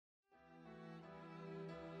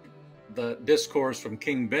the discourse from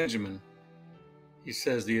King Benjamin, he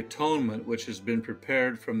says the atonement which has been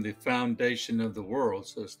prepared from the foundation of the world.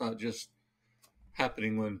 So it's not just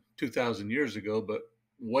happening when 2,000 years ago, but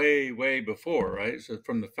way, way before, right? So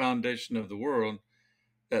from the foundation of the world,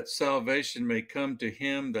 that salvation may come to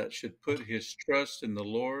him that should put his trust in the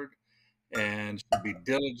Lord and should be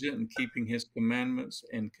diligent in keeping his commandments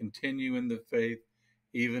and continue in the faith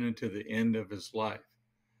even unto the end of his life.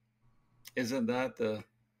 Isn't that the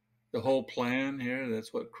whole plan here?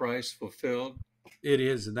 That's what Christ fulfilled. It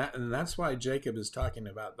is, and that's why Jacob is talking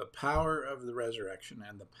about the power of the resurrection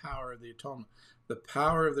and the power of the atonement. The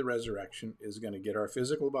power of the resurrection is going to get our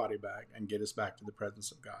physical body back and get us back to the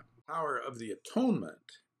presence of God. The power of the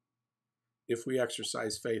atonement, if we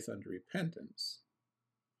exercise faith unto repentance,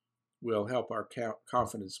 will help our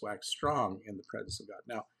confidence wax strong in the presence of God.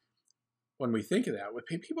 Now, when we think of that,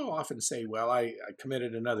 people often say, well, I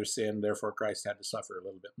committed another sin, therefore Christ had to suffer a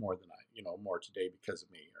little bit more than more today because of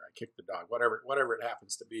me, or I kicked the dog, whatever it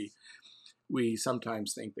happens to be. We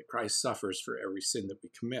sometimes think that Christ suffers for every sin that we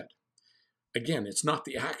commit. Again, it's not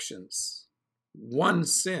the actions. One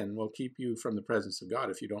sin will keep you from the presence of God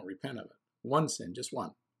if you don't repent of it. One sin, just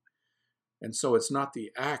one. And so it's not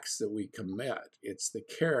the acts that we commit, it's the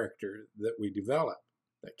character that we develop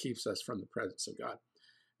that keeps us from the presence of God.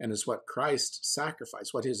 And it's what Christ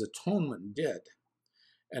sacrificed, what his atonement did.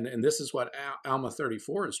 And this is what Alma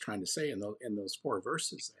 34 is trying to say in those 4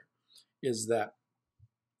 verses there, is that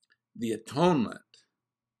the atonement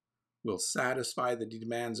will satisfy the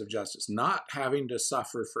demands of justice, not having to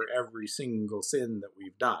suffer for every single sin that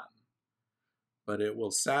we've done, but it will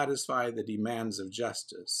satisfy the demands of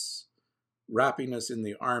justice, wrapping us in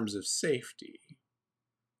the arms of safety,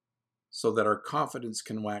 so that our confidence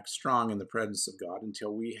can wax strong in the presence of God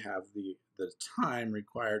until we have the time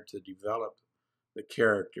required to develop the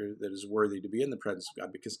character that is worthy to be in the presence of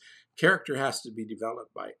God, because character has to be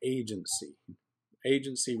developed by agency.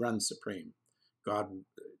 Agency runs supreme. God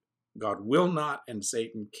will not, and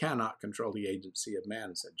Satan cannot control the agency of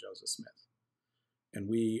man, said Joseph Smith. And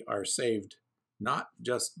we are saved not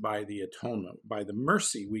just by the atonement, by the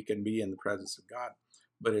mercy we can be in the presence of God,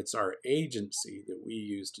 but it's our agency that we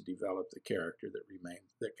use to develop the character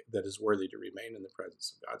that is worthy to remain in the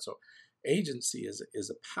presence of God. So agency is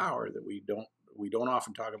a power that we don't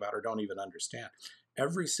often talk about or don't even understand.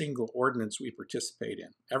 Every single ordinance we participate in,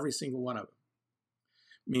 every single one of them,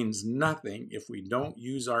 means nothing if we don't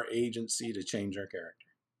use our agency to change our character.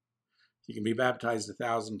 You can be baptized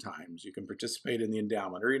 1,000 times. You can participate in the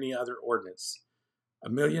endowment or any other ordinance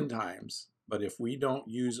 1,000,000 times. But if we don't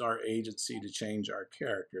use our agency to change our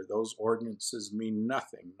character, those ordinances mean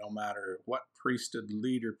nothing, no matter what priesthood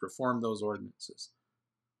leader performed those ordinances.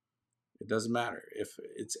 It doesn't matter. If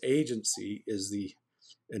its agency is the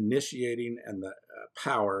initiating and the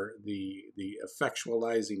power, the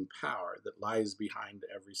effectualizing power that lies behind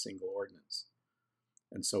every single ordinance.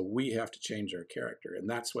 And so we have to change our character. And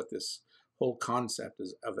that's what this whole concept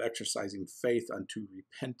is of exercising faith unto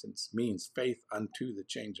repentance means, faith unto the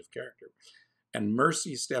change of character. And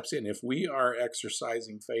mercy steps in. If we are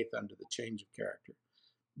exercising faith unto the change of character,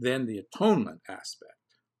 then the atonement aspect,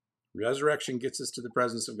 resurrection gets us to the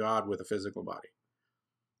presence of God with a physical body.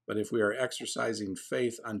 But if we are exercising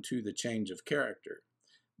faith unto the change of character,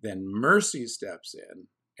 then mercy steps in.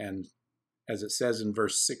 And as it says in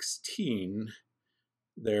verse 16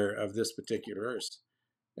 there of this particular verse,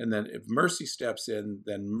 and then if mercy steps in,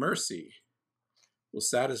 then mercy will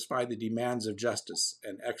satisfy the demands of justice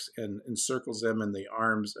and encircles them in the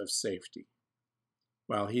arms of safety,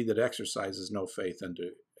 while he that exercises no faith unto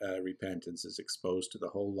repentance is exposed to the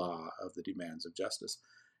whole law of the demands of justice.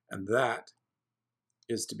 And that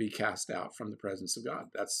is to be cast out from the presence of God.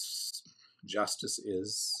 That's justice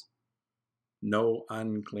is no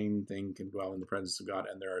unclean thing can dwell in the presence of God.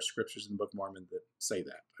 And there are scriptures in the Book of Mormon that say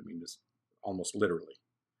that. I mean, just almost literally.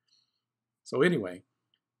 So anyway,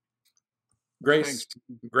 grace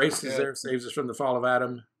is there, saves us from the fall of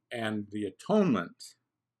Adam, and the atonement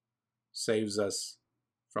saves us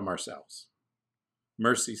from ourselves.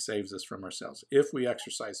 Mercy saves us from ourselves if we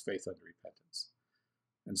exercise faith unto repentance.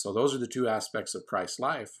 And so those are the 2 aspects of Christ's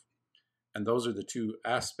life, and those are the 2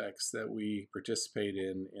 aspects that we participate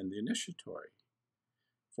in the initiatory.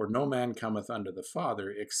 For no man cometh unto the Father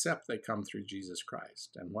except they come through Jesus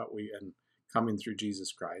Christ. And coming through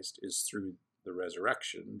Jesus Christ is through the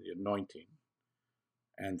resurrection, the anointing,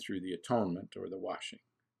 and through the atonement or the washing.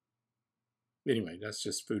 Anyway, that's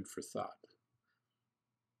just food for thought.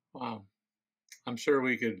 Wow. I'm sure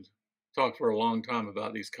we could talk for a long time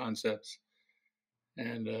about these concepts.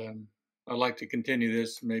 And I'd like to continue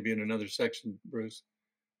this maybe in another section, Bruce.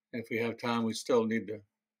 If we have time, we still need to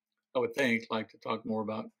I would think, like to talk more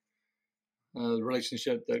about the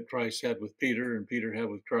relationship that Christ had with Peter and Peter had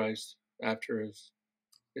with Christ after his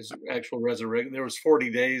actual resurrection. There was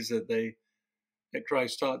 40 days that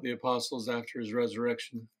Christ taught the apostles after his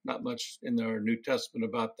resurrection. Not much in our New Testament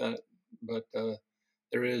about that, but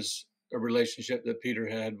there is a relationship that Peter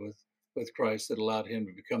had with Christ that allowed him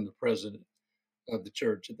to become the president of the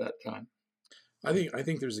church at that time. I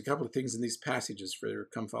think there's a couple of things in these passages for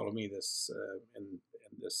 "Come Follow Me" in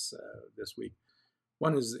this week.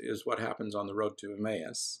 One is what happens on the road to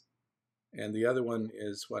Emmaus, and the other one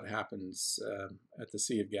is what happens at the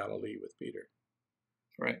Sea of Galilee with Peter.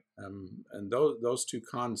 Right. And those two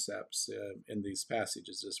concepts in these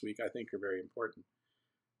passages this week, I think, are very important.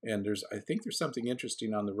 And I think there's something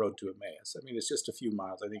interesting on the road to Emmaus. I mean, it's just a few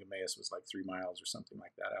miles. I think Emmaus was like 3 miles or something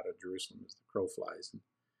like that out of Jerusalem as the crow flies.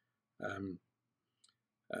 And,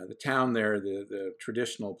 the town there, the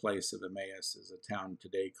traditional place of Emmaus, is a town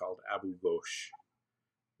today called Abu Ghosh.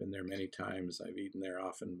 Been there many times. I've eaten there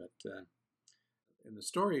often. But in the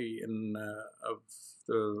story of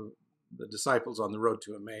the disciples on the road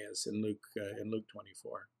to Emmaus in Luke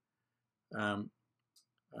 24,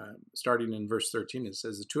 starting in verse 13, it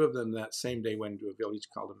says, the two of them that same day went to a village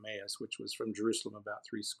called Emmaus, which was from Jerusalem about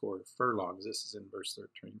 60 furlongs. This is in verse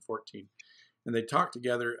 14. And they talked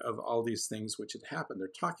together of all these things which had happened. They're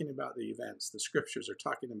talking about the events. The scriptures are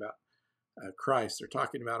talking about Christ. They're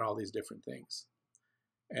talking about all these different things.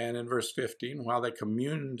 And in verse 15, while they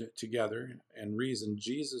communed together and reasoned,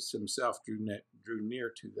 Jesus himself drew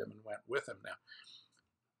near to them and went with them. Now,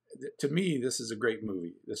 to me, this is a great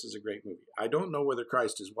movie. This is a great movie. I don't know whether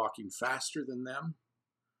Christ is walking faster than them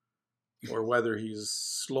or whether he's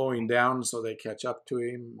slowing down so they catch up to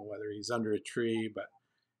him, or whether he's under a tree, but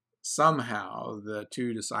somehow the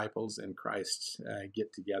two disciples and Christ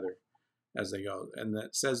get together as they go. And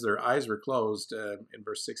it says their eyes were closed in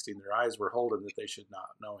verse 16. Their eyes were holden that they should not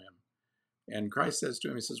know him. And Christ says to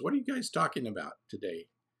him, he says, what are you guys talking about today?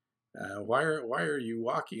 Why are you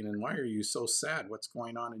walking, and why are you so sad? What's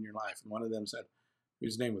going on in your life? And one of them said,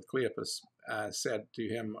 whose name was Cleopas, said to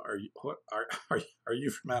him, are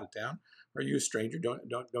you from out of town? Are you a stranger?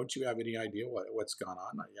 Don't you have any idea what's gone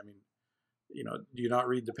on? I mean, do you not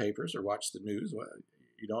read the papers or watch the news?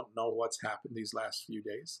 You don't know what's happened these last few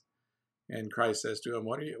days? And Christ says to him,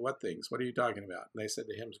 what things? What are you talking about? And they said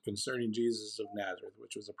to him, concerning Jesus of Nazareth,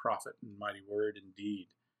 which was a prophet in mighty word and deed,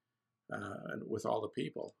 and with all the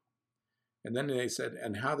people. And then they said,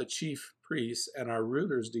 and how the chief priests and our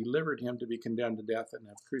rulers delivered him to be condemned to death and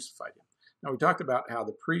have crucified him. Now, we talked about how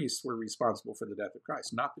the priests were responsible for the death of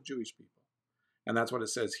Christ, not the Jewish people. And that's what it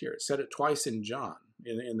says here. It said it twice in John,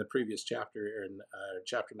 in the previous chapter, in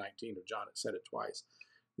chapter 19 of John. It said it twice,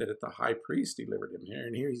 that the high priest delivered him here.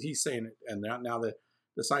 And here he's saying it, and now the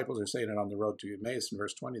disciples are saying it on the road to Emmaus in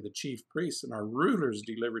verse 20. The chief priests and our rulers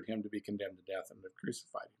delivered him to be condemned to death and have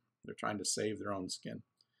crucified him. They're trying to save their own skin.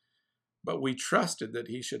 But we trusted that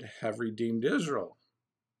he should have redeemed Israel.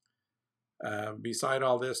 Beside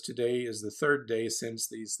all this, today is the third day since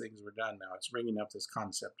these things were done. Now, it's bringing up this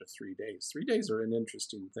concept of 3 days. 3 days are an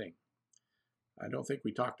interesting thing. I don't think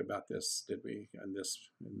we talked about this, did we, in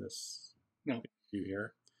this No. view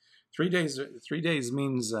here? 3 days. 3 days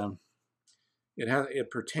means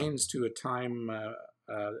it pertains to a time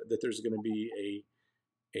that there's going to be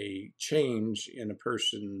a change in a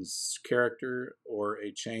person's character or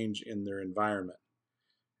a change in their environment.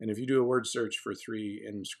 And if you do a word search for 3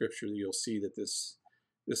 in Scripture, you'll see that this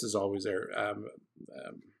is always there.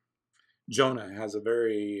 Jonah has a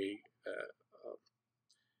very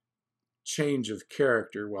change of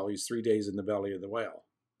character while he's 3 days in the belly of the whale,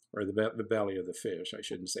 or the belly of the fish. I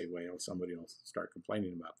shouldn't say whale. Somebody will start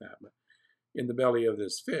complaining about that. But in the belly of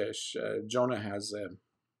this fish, Jonah has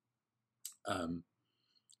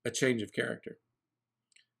a change of character.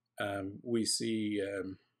 We see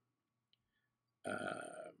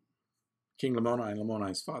King Lamoni and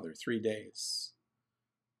Lamoni's father, 3 days.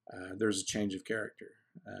 There's a change of character.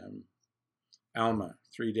 Alma,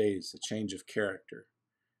 3 days, a change of character.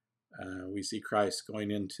 We see Christ going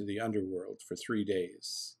into the underworld for 3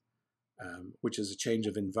 days, which is a change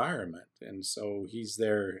of environment. And so he's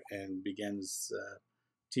there and begins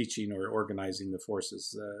teaching or organizing the forces,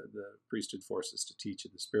 the priesthood forces to teach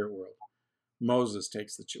in the spirit world. Moses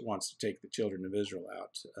wants to take the children of Israel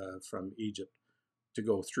out from Egypt to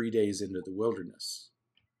go 3 days into the wilderness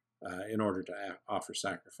in order to offer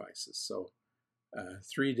sacrifices. So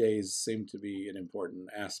 3 days seem to be an important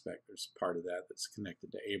aspect. There's part of that that's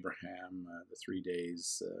connected to Abraham, the 3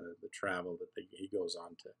 days, the travel that he goes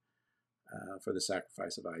on to for the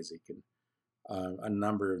sacrifice of Isaac, and a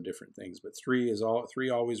number of different things. But 3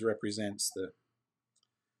 always represents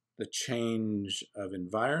the change of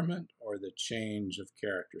environment or the change of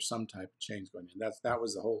character, some type of change going in. That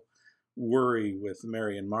was the whole worry with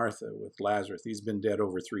Mary and Martha, with Lazarus. He's been dead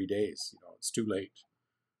over 3 days. It's too late.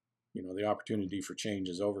 The opportunity for change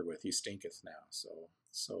is over with. He stinketh now. So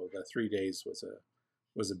the 3 days was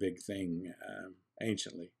a big thing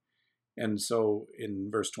anciently. And so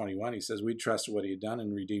in verse 21, he says, we trusted what he had done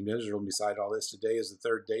and redeemed Israel. And beside all this, today is the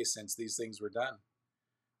 3rd day since these things were done.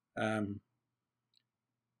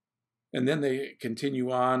 And then they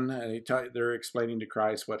continue on, and they're explaining to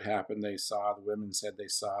Christ what happened. They saw, the women said they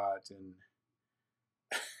saw it.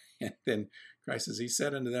 And then Christ says, he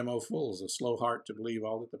said unto them, O fools, of slow heart to believe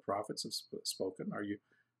all that the prophets have spoken.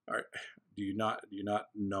 Do you not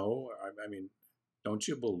know? I mean, don't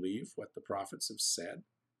you believe what the prophets have said?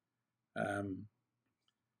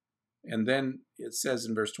 And then it says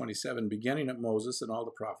in verse 27, beginning at Moses and all the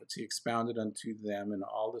prophets, he expounded unto them in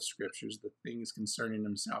all the scriptures the things concerning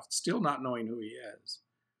himself, still not knowing who he is.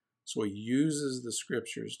 So he uses the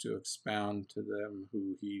scriptures to expound to them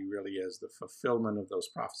who he really is, the fulfillment of those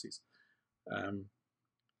prophecies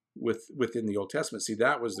within the Old Testament. See,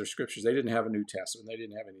 that was their scriptures. They didn't have a New Testament. They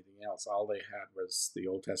didn't have anything else. All they had was the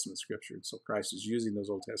Old Testament scriptures. So Christ is using those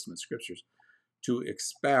Old Testament scriptures to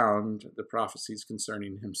expound the prophecies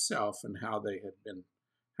concerning himself and how they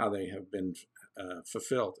have been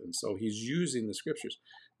fulfilled. And so he's using the scriptures.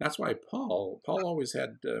 That's why Paul always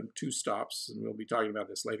had 2 stops, and we'll be talking about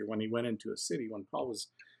this later. When he went into a city, when Paul was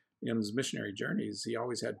in his missionary journeys, he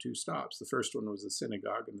always had 2 stops. The first one was the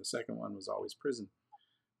synagogue, and the second one was always prison.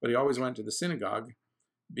 But he always went to the synagogue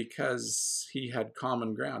because he had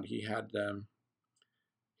common ground.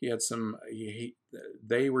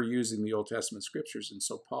 They were using the Old Testament scriptures, and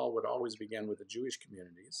so Paul would always begin with the Jewish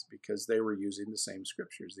communities because they were using the same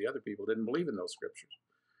scriptures. The other people didn't believe in those scriptures.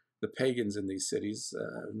 The pagans in these cities,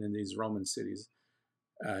 in these Roman cities,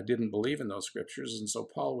 didn't believe in those scriptures, and so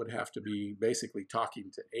Paul would have to be basically talking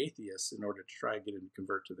to atheists in order to try and get them to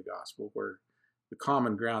convert to the gospel, where the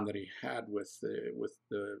common ground that he had with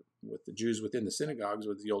the Jews within the synagogues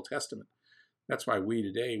was the Old Testament. That's why we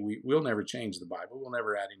today, we'll never change the Bible. We'll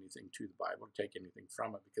never add anything to the Bible, take anything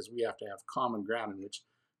from it, because we have to have common ground in which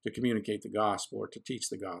to communicate the gospel or to teach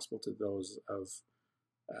the gospel to those of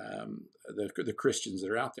the Christians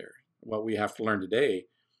that are out there. What we have to learn today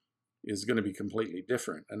is going to be completely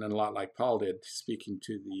different, and then a lot like Paul did, speaking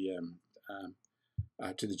to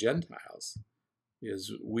the Gentiles,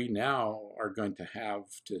 is we now are going to have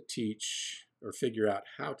to teach or figure out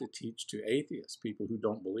how to teach to atheists, people who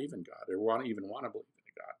don't believe in God or even want to believe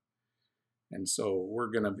in God. And so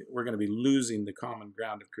we're going to be losing the common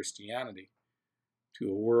ground of Christianity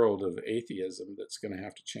to a world of atheism that's going to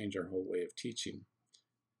have to change our whole way of teaching.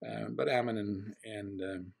 But Ammon and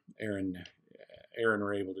Aaron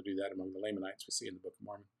were able to do that among the Lamanites, we see in the Book of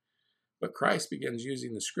Mormon. But Christ begins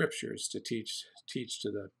using the scriptures to teach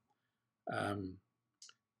to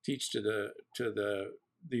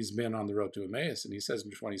these men on the road to Emmaus. And he says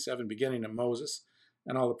in 27, beginning at Moses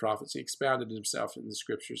and all the prophets, he expounded himself in the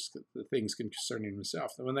scriptures, the things concerning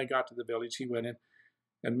himself. And when they got to the village, he went in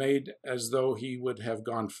and made as though he would have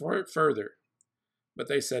gone further. But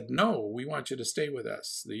they said, no, we want you to stay with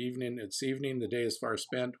us. It's evening, the day is far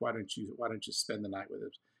spent. Why don't you spend the night with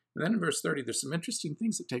us? And then in verse 30, there's some interesting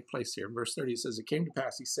things that take place here. In verse 30, it says, it came to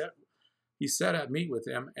pass, he sat at meat with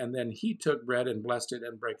them, and then he took bread and blessed it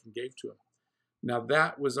and brake and gave to him. Now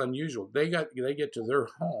that was unusual. They get to their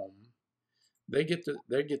home. They get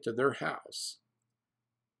to their house.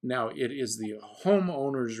 Now it is the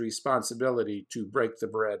homeowner's responsibility to break the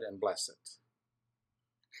bread and bless it.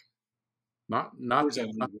 Not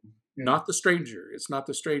the stranger. It's not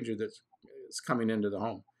the stranger that's coming into the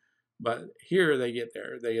home. But here they get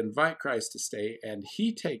there. They invite Christ to stay, and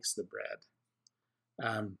he takes the bread.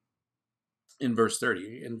 In verse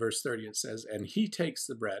 30 it says, and he takes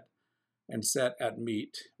the bread and sat at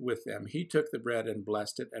meat with them. He took the bread and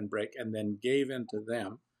blessed it and brake, and then gave unto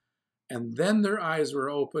them. And then their eyes were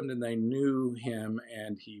opened, and they knew him,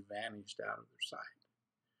 and he vanished out of their sight.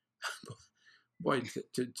 Boy,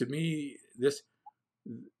 to me, this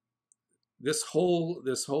whole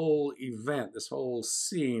event, this whole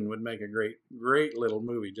scene would make a great little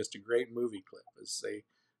movie, just a great movie clip. As they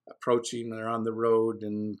approaching, they're on the road,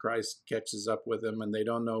 and Christ catches up with them, and they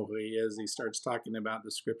don't know who he is. He starts talking about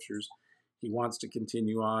the scriptures. He wants to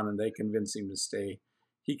continue on, and they convince him to stay.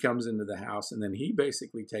 He comes into the house, and then he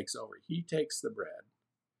basically takes over. He takes the bread,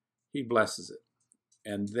 he blesses it,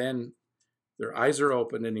 and then their eyes are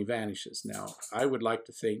open, and he vanishes. Now, I would like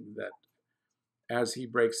to think that as he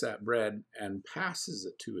breaks that bread and passes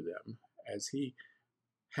it to them, as he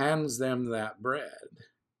hands them that bread,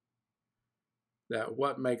 that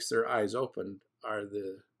what makes their eyes open are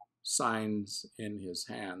the signs in his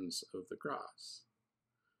hands of the cross.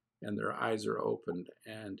 And their eyes are opened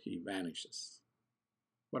and he vanishes.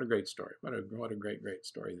 What a great story. What a great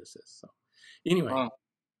story this is. So anyway,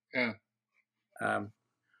 yeah.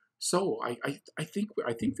 So I think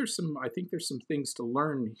there's some things to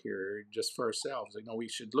learn here just for ourselves. You know, we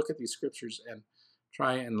should look at these scriptures and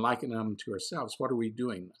try and liken them to ourselves. What are we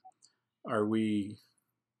doing? Are we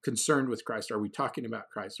concerned with Christ? Are we talking about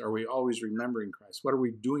Christ? Are we always remembering Christ? What are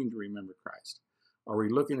we doing to remember Christ? Are we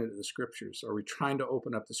looking at the scriptures? Are we trying to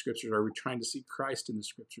open up the scriptures? Are we trying to see Christ in the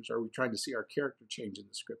scriptures? Are we trying to see our character change in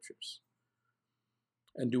the scriptures?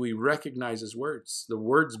 And do we recognize his words? The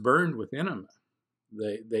words burned within him.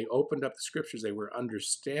 They opened up the scriptures. They were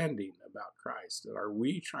understanding about Christ. And are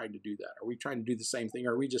we trying to do that? Are we trying to do the same thing?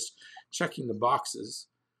 Are we just checking the boxes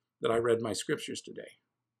that I read my scriptures today?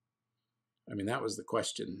 I mean, that was the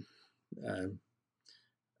question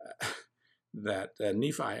that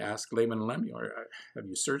Nephi asked Laman and Lemuel. Have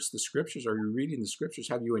you searched the scriptures? Are you reading the scriptures?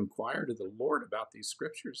 Have you inquired of the Lord about these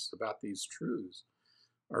scriptures, about these truths?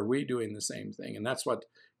 Are we doing the same thing? And that's what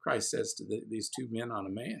Christ says to these two men on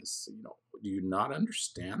Emmaus. You know, do you not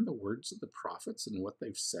understand the words of the prophets and what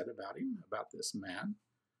they've said about him, about this man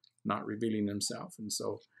not revealing himself? And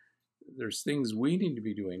so there's things we need to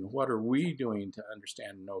be doing. What are we doing to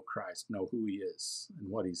understand and know Christ, know who he is and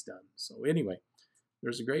what he's done? So anyway,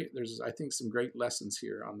 there's I think some great lessons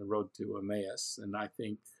here on the road to Emmaus, and I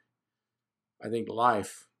think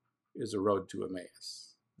life is a road to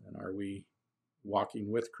Emmaus. And are we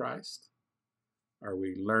walking with Christ? Are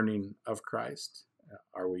we learning of Christ?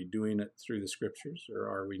 Are we doing it through the scriptures, or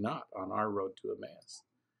are we not on our road to Emmaus?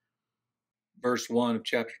 Verse 1 of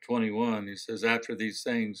chapter 21, he says, after these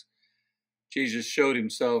things, Jesus showed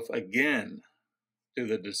himself again to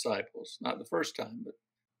the disciples. Not the first time, but...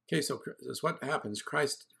 Okay, so what happens.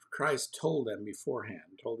 Christ told them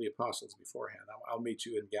beforehand, told the apostles beforehand, I'll meet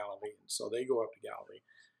you in Galilee. And so they go up to Galilee.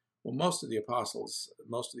 Well, most of the apostles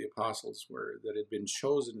that had been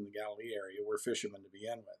chosen in the Galilee area were fishermen to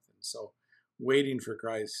begin with. And so waiting for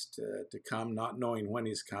Christ to come, not knowing when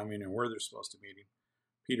he's coming and where they're supposed to meet him.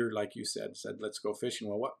 Peter, like you said, let's go fishing.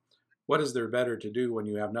 Well, what is there better to do when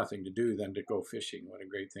you have nothing to do than to go fishing? What a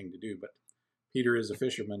great thing to do. But Peter is a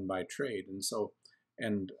fisherman by trade. And so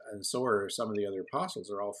are some of the other apostles.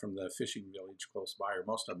 Are all from the fishing village close by, or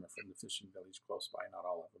most of them are from the fishing village close by, not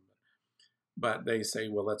all of them. But they say,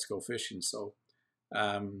 well, let's go fishing. So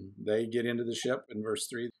they get into the ship. In verse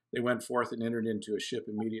 3, they went forth and entered into a ship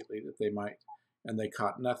immediately that they might, and they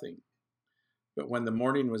caught nothing. But when the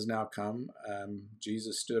morning was now come,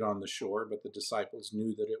 Jesus stood on the shore, but the disciples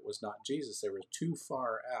knew that it was not Jesus. They were too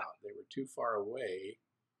far out. They were too far away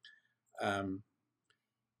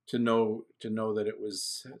to know that it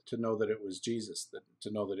was Jesus,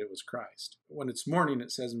 to know that it was Christ. When it's morning,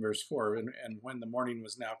 it says in verse 4, and when the morning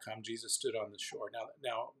was now come, Jesus stood on the shore.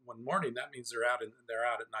 Now, when morning, that means they're out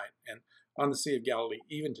at night, and on the Sea of Galilee.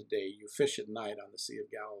 Even today, you fish at night on the Sea of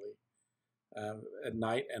Galilee, at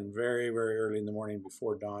night and very, very early in the morning,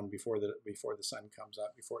 before dawn, before the sun comes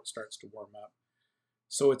up, before it starts to warm up.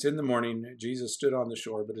 So it's in the morning. Jesus stood on the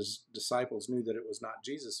shore, but his disciples knew that it was not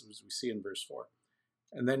Jesus, as we see in verse 4.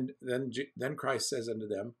 And then Christ says unto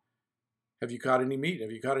them, have you caught any meat?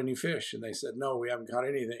 Have you caught any fish? And they said, no, we haven't caught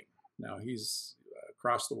anything. Now he's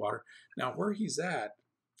across the water. Now where he's at,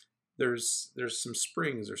 there's some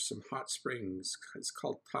springs, there's some hot springs. It's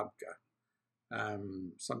called Tabka.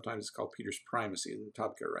 Sometimes it's called Peter's Primacy, and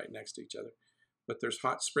Tabka right next to each other. But there's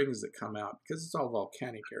hot springs that come out because it's all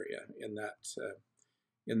volcanic area in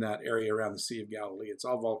that area around the Sea of Galilee. It's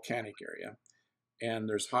all volcanic area. And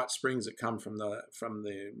there's hot springs that come from the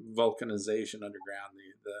vulcanization underground,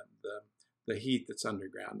 the heat that's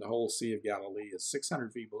underground. The whole Sea of Galilee is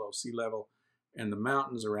 600 feet below sea level, and the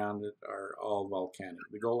mountains around it are all volcanic.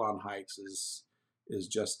 The Golan Heights is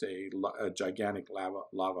just a gigantic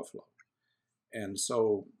lava flow. And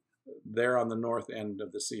so there on the north end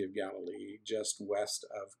of the Sea of Galilee, just west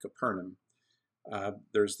of Capernaum,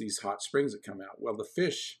 there's these hot springs that come out. Well, the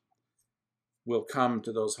fish will come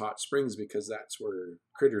to those hot springs because that's where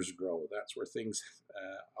critters grow. That's where things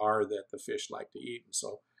are that the fish like to eat. And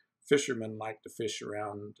so fishermen like to fish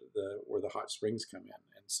around where the hot springs come in.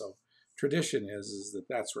 And so tradition is that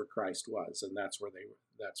that's where Christ was, and that's where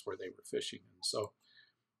they were fishing. And so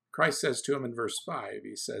Christ says to him in verse 5,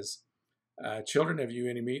 he says, children, have you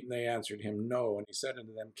any meat? And they answered him, no. And he said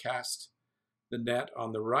unto them, cast the net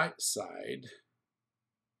on the right side.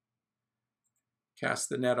 Cast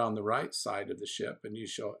the net on the right side of the ship, and you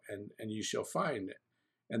shall find it.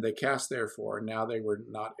 And they cast therefore, and now they were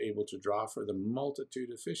not able to draw for the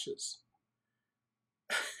multitude of fishes.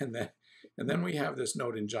 And then we have this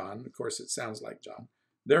note in John. Of course, it sounds like John.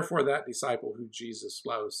 Therefore, that disciple who Jesus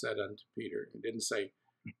loved said unto Peter. He didn't say,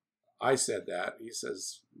 I said that. He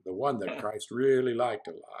says, the one that Christ really liked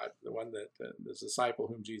a lot, the one that the disciple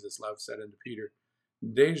whom Jesus loved said unto Peter,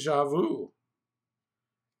 deja vu.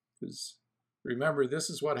 Because remember, this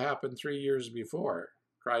is what happened 3 years before.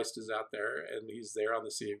 Christ is out there, and he's there on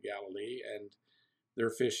the Sea of Galilee, and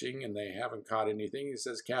they're fishing, and they haven't caught anything. He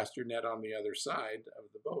says, cast your net on the other side of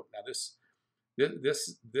the boat. Now, this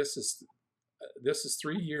is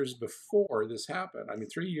 3 years before this happened. I mean,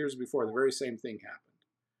 3 years before, the very same thing happened.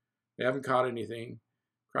 They haven't caught anything.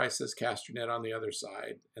 Christ says, cast your net on the other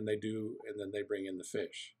side, and they do, and then they bring in the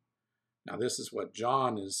fish. Now, this is what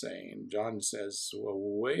John is saying. John says, well,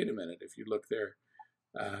 wait a minute. If you look there,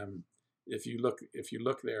 if you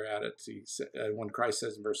look there at it, when Christ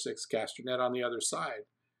says in verse 6, cast your net on the other side.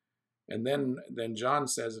 And then John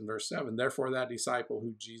says in verse 7, therefore that disciple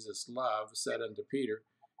who Jesus loved said unto Peter,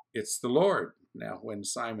 it's the Lord. Now, when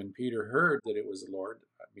Simon Peter heard that it was the Lord,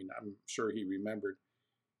 I mean, I'm sure he remembered,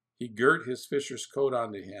 he girt his fisher's coat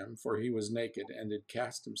onto him, for he was naked, and did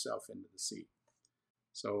cast himself into the sea.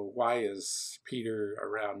 So why is Peter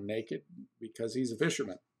around naked? Because he's a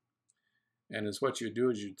fisherman. And it's what you do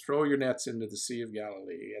is you throw your nets into the Sea of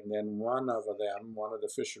Galilee, and then one of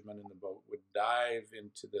the fishermen in the boat, would dive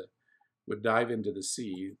into the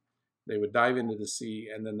sea. They would dive into the sea,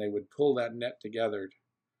 and then they would pull that net together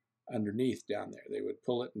underneath down there. They would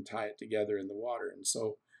pull it and tie it together in the water. And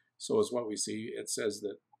so is what we see. It says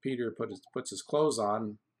that Peter puts his clothes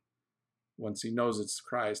on. Once he knows it's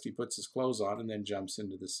Christ, he puts his clothes on and then jumps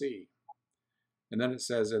into the sea. And then it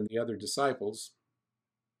says, and the other disciples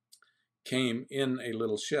came in a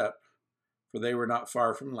little ship, for they were not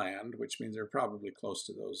far from land, which means they're probably close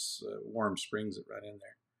to those warm springs that run in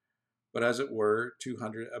there. But as it were,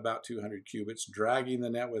 about 200 cubits, dragging the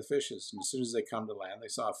net with fishes. And as soon as they come to land, they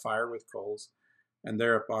saw a fire with coals, and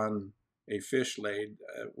thereupon a fish laid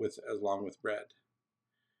along with bread.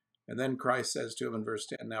 And then Christ says to him in verse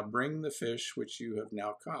 10, now bring the fish which you have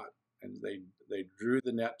now caught. And they drew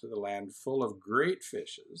the net to the land full of great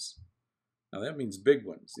fishes. Now that means big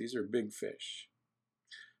ones. These are big fish.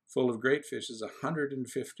 Full of great fishes,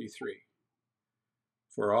 153.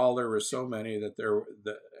 For all there were so many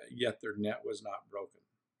yet their net was not broken.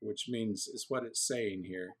 Which means, is what it's saying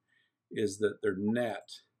here, is that their net,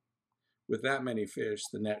 with that many fish,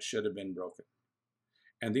 the net should have been broken.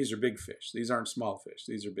 And these are big fish. These aren't small fish.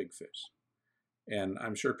 These are big fish. And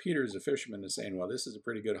I'm sure Peter, as a fisherman, is saying, well, this is a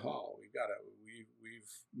pretty good haul. We've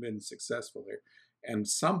been successful here. And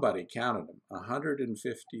somebody counted them,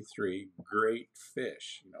 153 great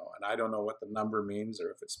fish. And I don't know what the number means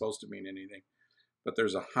or if it's supposed to mean anything, but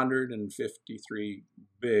there's 153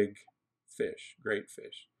 big fish, great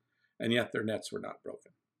fish. And yet their nets were not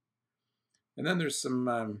broken. And then there's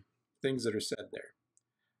some things that are said there.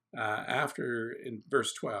 After, in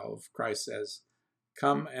verse 12, Christ says,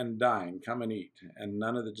 come and dine, come and eat. And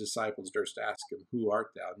none of the disciples durst ask him, who art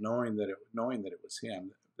thou? Knowing that it was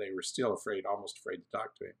him, they were still afraid, almost afraid to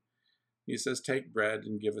talk to him. He says, take bread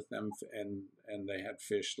and giveth them, and they had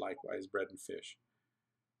fish likewise, bread and fish.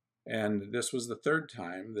 And this was the third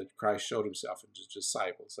time that Christ showed himself unto his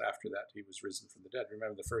disciples. After that, he was risen from the dead.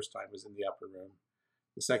 Remember, the first time was in the upper room.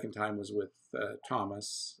 The second time was with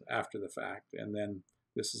Thomas after the fact, and then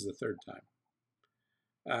this is the third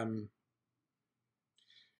time.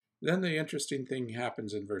 Then the interesting thing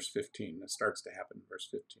happens in verse 15. It starts to happen in verse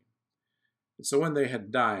 15. So when they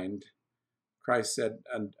had dined, Christ said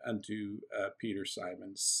unto Peter,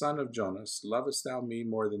 Simon, son of Jonas, lovest thou me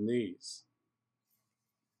more than these?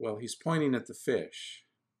 Well, he's pointing at the fish,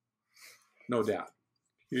 no doubt.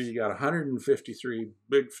 Here you got 153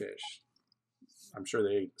 big fish. I'm sure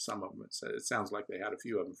they ate some of them. It sounds like they had a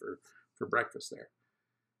few of them for breakfast there.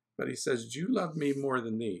 But he says, do you love me more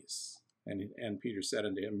than these? And Peter said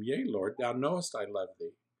unto him, yea, Lord, thou knowest I love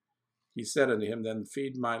thee. He said unto him, then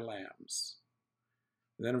feed my lambs.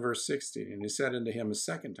 And then in verse 16, and he said unto him a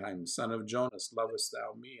second time, son of Jonas, lovest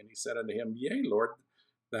thou me? And he said unto him, yea, Lord,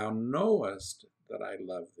 thou knowest that I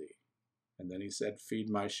love thee. And then he said,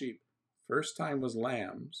 feed my sheep. First time was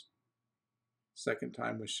lambs. Second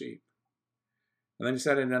time was sheep. And then he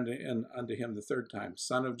said unto him the third time,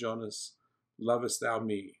 son of Jonas, lovest thou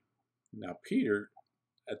me? Now Peter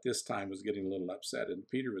at this time was getting a little upset, and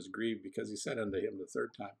Peter was grieved because he said unto him the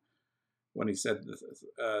third time, when he said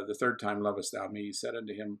the third time, lovest thou me? He said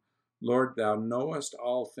unto him, Lord, thou knowest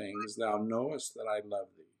all things, thou knowest that I love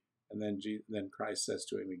thee. And then Christ says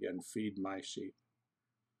to him again, feed my sheep.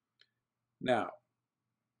 Now,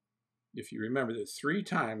 if you remember that 3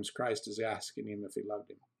 times Christ is asking him if he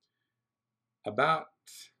loved him. About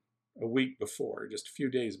a week before, just a few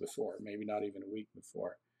days before, maybe not even a week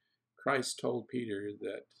before, Christ told Peter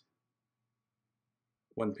that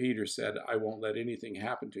when Peter said, I won't let anything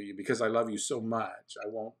happen to you because I love you so much, I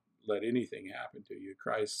won't let anything happen to you.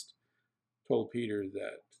 Christ told Peter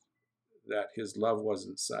that his love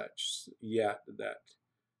wasn't such yet that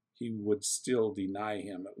he would still deny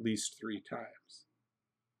him at least 3 times.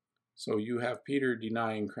 So you have Peter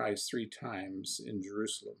denying Christ 3 times in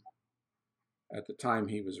Jerusalem at the time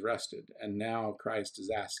he was arrested. And now Christ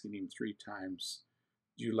is asking him 3 times,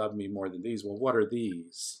 do you love me more than these? Well, what are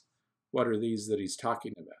these? What are these that he's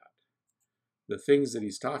talking about? The things that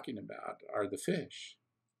he's talking about are the fish.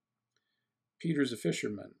 Peter's a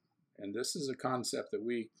fisherman, and this is a concept that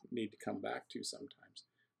we need to come back to sometimes.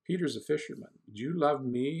 Peter's a fisherman. Do you love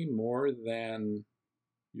me more than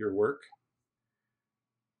your work,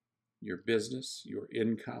 your business, your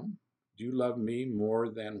income? Do you love me more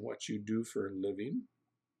than what you do for a living?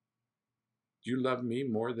 Do you love me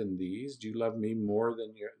more than these? Do you love me more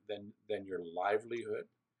than your livelihood?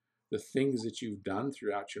 The things that you've done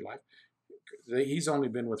throughout your life? He's only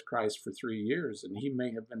been with Christ for 3 years, and he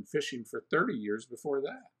may have been fishing for 30 years before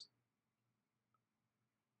that.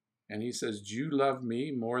 And he says, do you love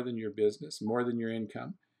me more than your business, more than your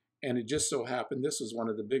income? And it just so happened this was one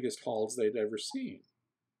of the biggest hauls they'd ever seen.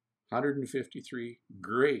 153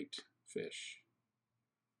 great fish.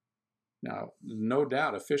 Now, no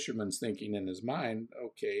doubt a fisherman's thinking in his mind,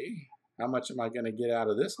 okay, how much am I going to get out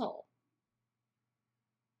of this haul?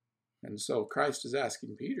 And so Christ is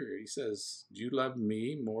asking Peter, he says, do you love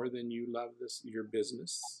me more than you love your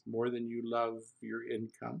business, more than you love your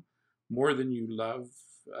income, more than you love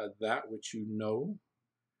that which you know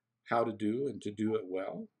how to do and to do it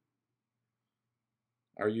well?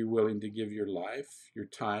 Are you willing to give your life, your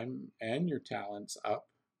time, and your talents up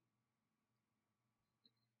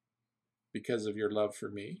because of your love for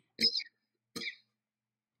me?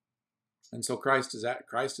 And so Christ is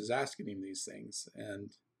asking him these things,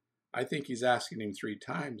 and I think he's asking him 3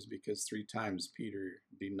 times because 3 times Peter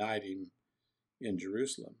denied him in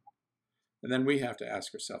Jerusalem. And then we have to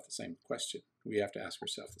ask ourselves the same question. We have to ask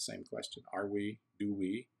ourselves the same question. Do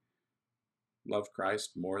we love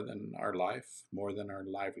Christ more than our life, more than our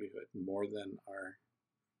livelihood, more than our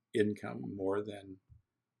income, more than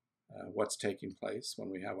what's taking place when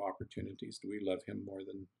we have opportunities? Do we love him more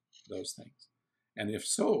than those things? And if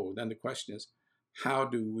so, then the question is, how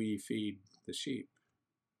do we feed the sheep?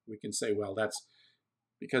 We can say, well, that's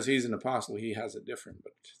because he's an apostle, he has it different.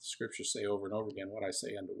 But the scriptures say over and over again, what I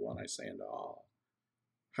say unto one, I say unto all.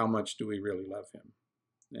 How much do we really love him?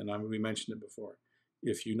 And we mentioned it before.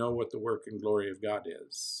 If you know what the work and glory of God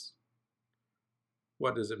is,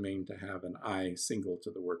 what does it mean to have an eye single to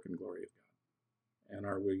the work and glory of God? And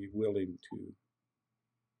are we willing to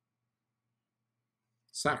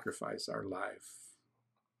sacrifice our life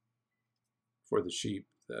for the sheep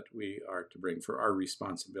that we are to bring, for our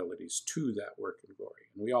responsibilities to that work and glory?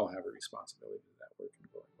 And we all have a responsibility to that work and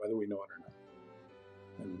glory, whether we know it or not.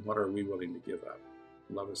 And what are we willing to give up?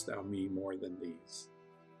 Lovest thou me more than these?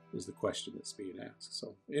 Is the question that's being asked.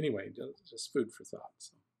 So anyway, just food for thought.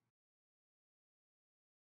 So.